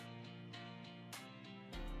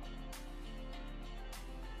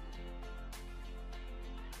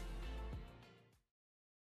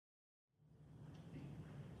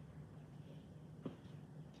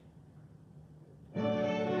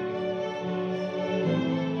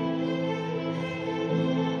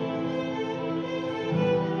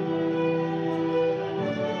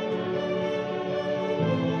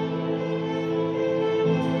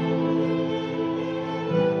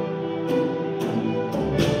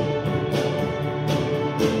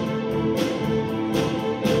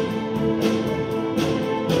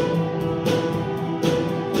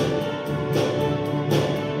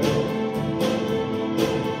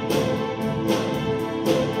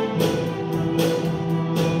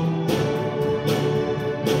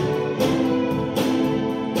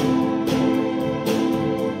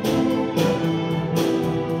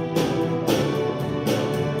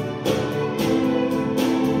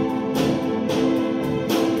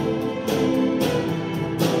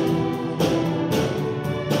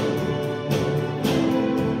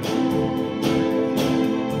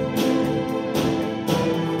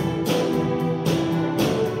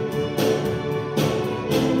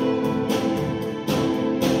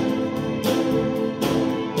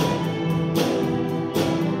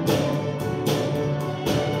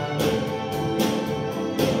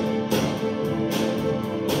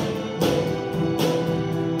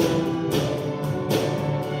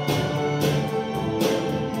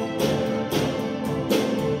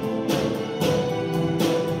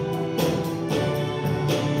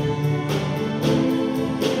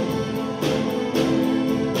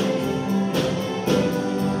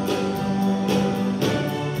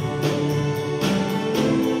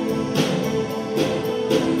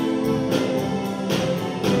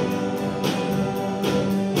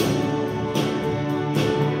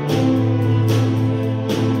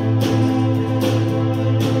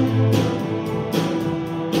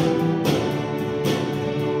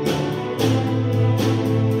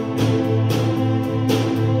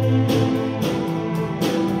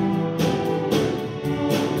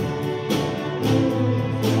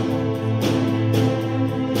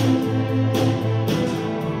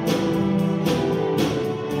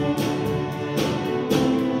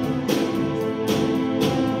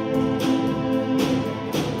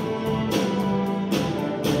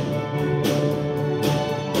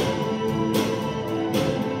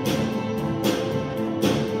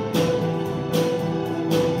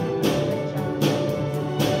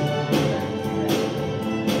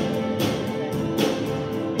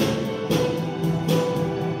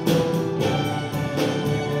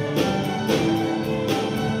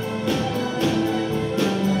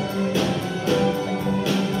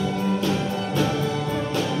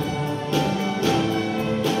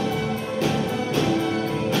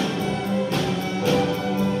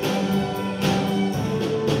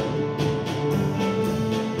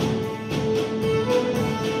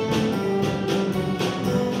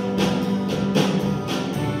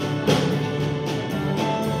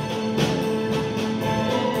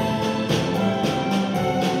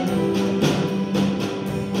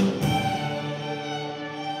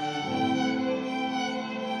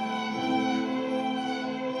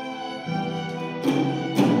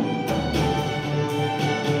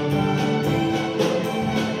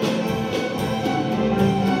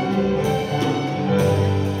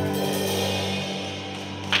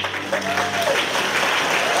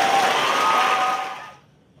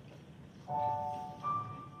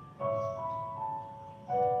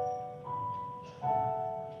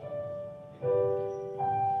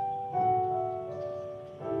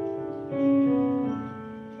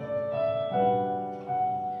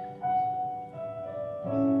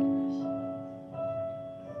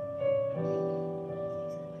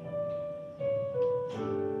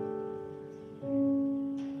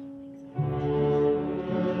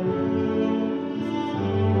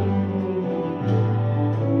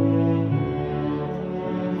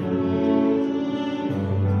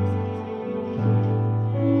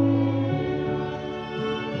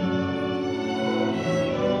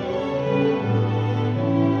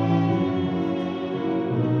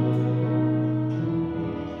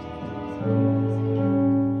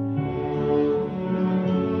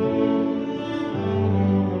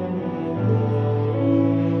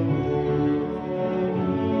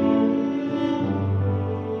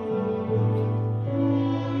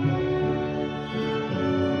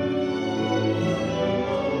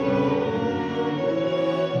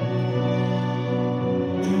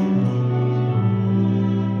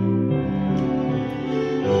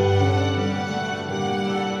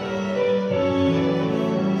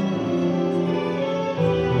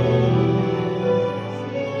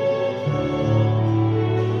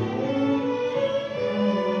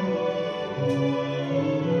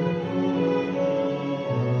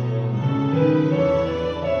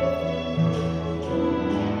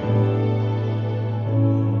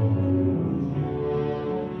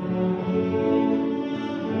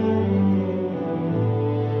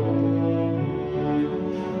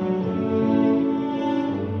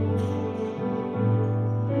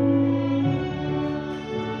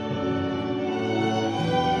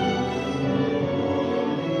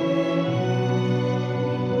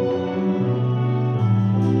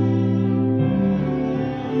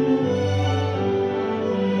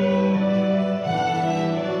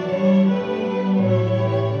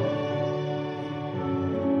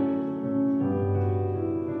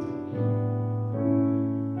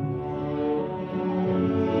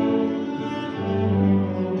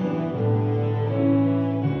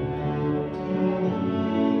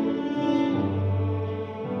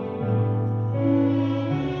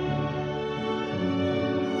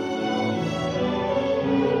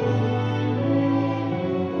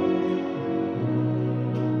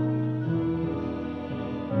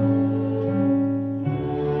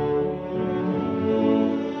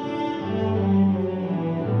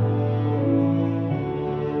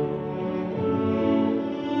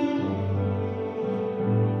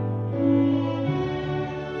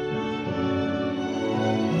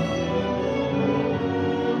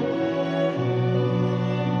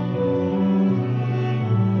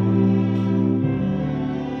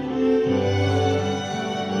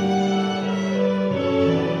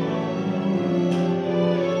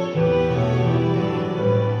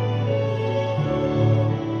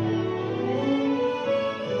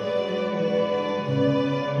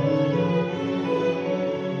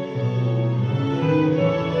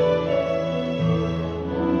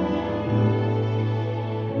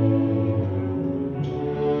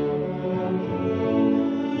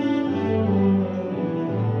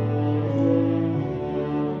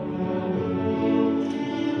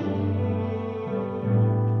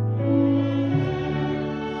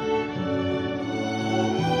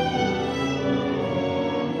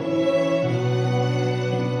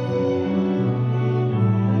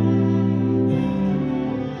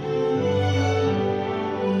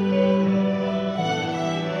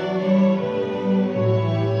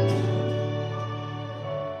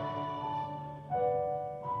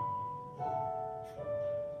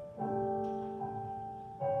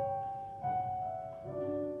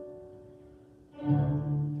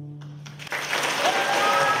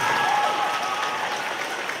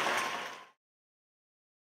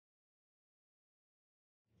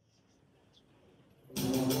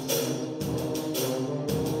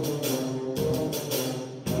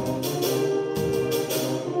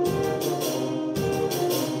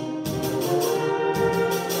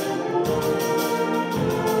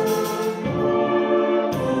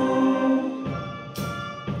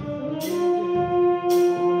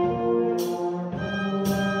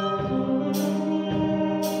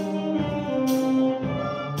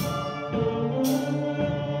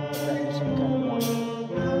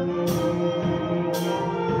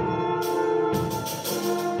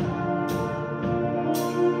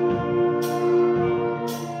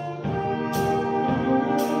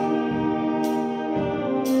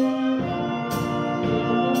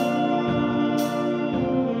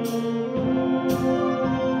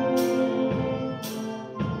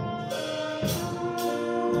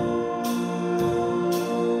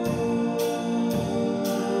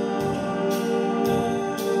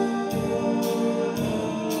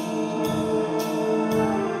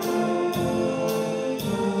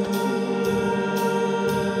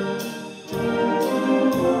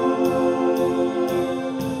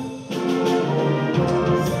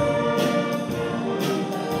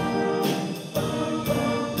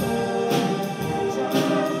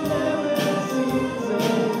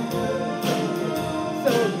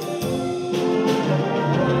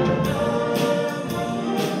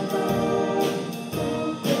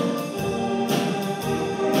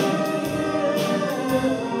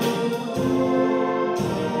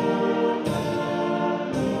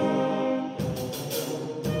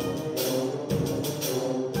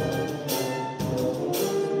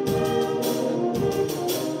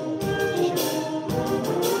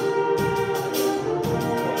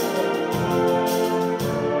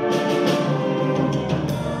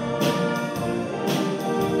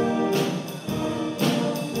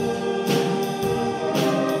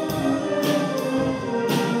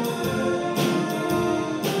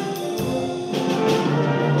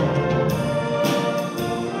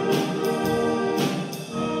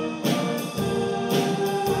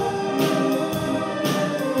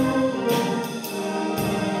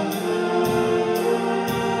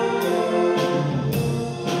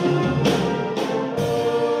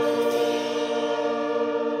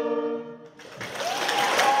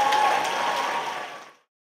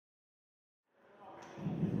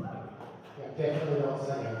 Definitely not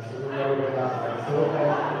singing, so don't worry about that. So,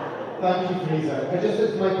 thank you, Fraser.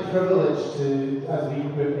 It's my privilege to, as we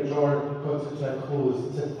draw our concert to a close,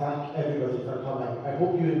 to thank everybody for coming. I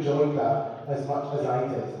hope you enjoyed that as much as I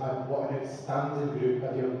did. And what an outstanding group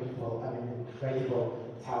of young people and an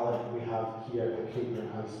incredible talent we have here at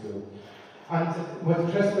Craigmount High School. And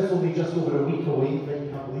with Christmas only just over a week away, but you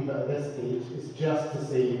can't believe it at this stage, it's just to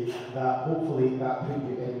say that hopefully that put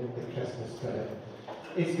you in the Christmas spirit.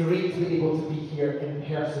 It's great to be able to be here in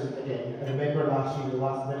person again. I remember last year, the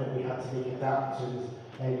last minute, we had to make adaptations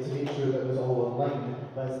to make sure that it was all online,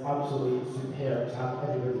 but it's absolutely superb to have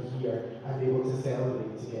everybody here and be able to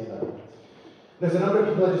celebrate together. There's a number of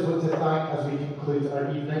people I just want to thank as we conclude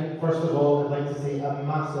our evening. First of all, I'd like to say a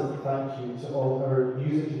massive thank you to all our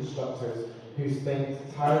music instructors who spent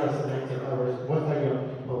tireless amounts of hours with our young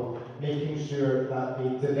people, making sure that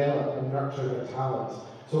they develop and nurture their talent.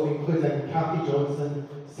 So including Kathy Johnson,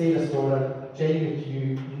 Sarah Storer, Jenny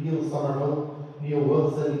McHugh, Neil Somerville, Neil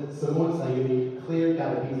Wilson, Simone Sayuri, Claire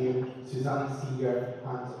Garabedian, Suzanne Seeger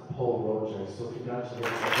and Paul Rogers. So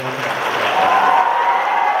congratulations.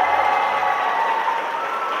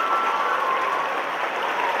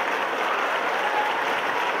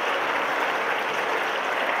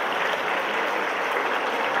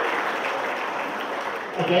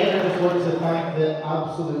 Again, I just want to thank the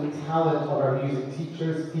absolute talent of our music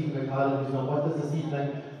teachers, Stephen McLaren, who's not with us this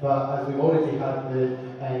evening, but as we've already had the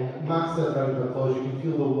massive round of applause, you can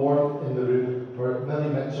feel the warmth in the room for Millie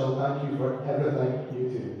Mitchell. Thank you for everything you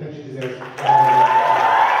do. I think she deserves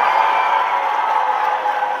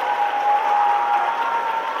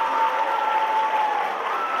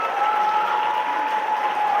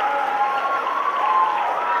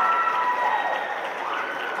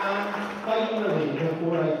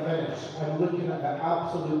I'm looking at the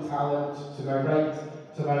absolute talent to my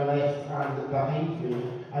right, to my left and behind me.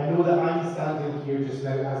 I know that I'm standing here just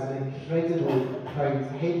now as an incredibly proud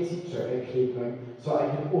head teacher at Craigmount, so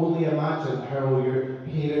I can only imagine how all your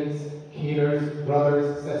parents, carers,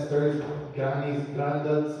 brothers, sisters, grannies,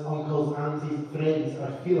 granddads, uncles, aunties, friends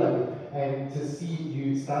are feeling to see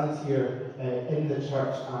you stand here in the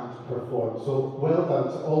church and perform. So well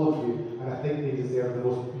done to all of you, and I think they deserve the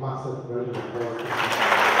most massive round of applause.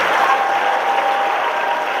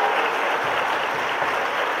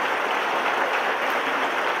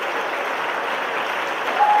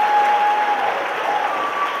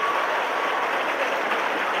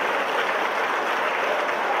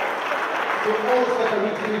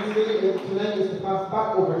 Tonight is to pass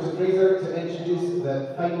back over to Fraser to introduce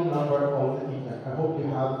the final number of the evening. I hope you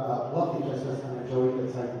have a lovely Christmas and enjoy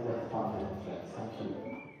the time with family and friends.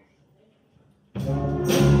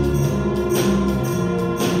 Thank you.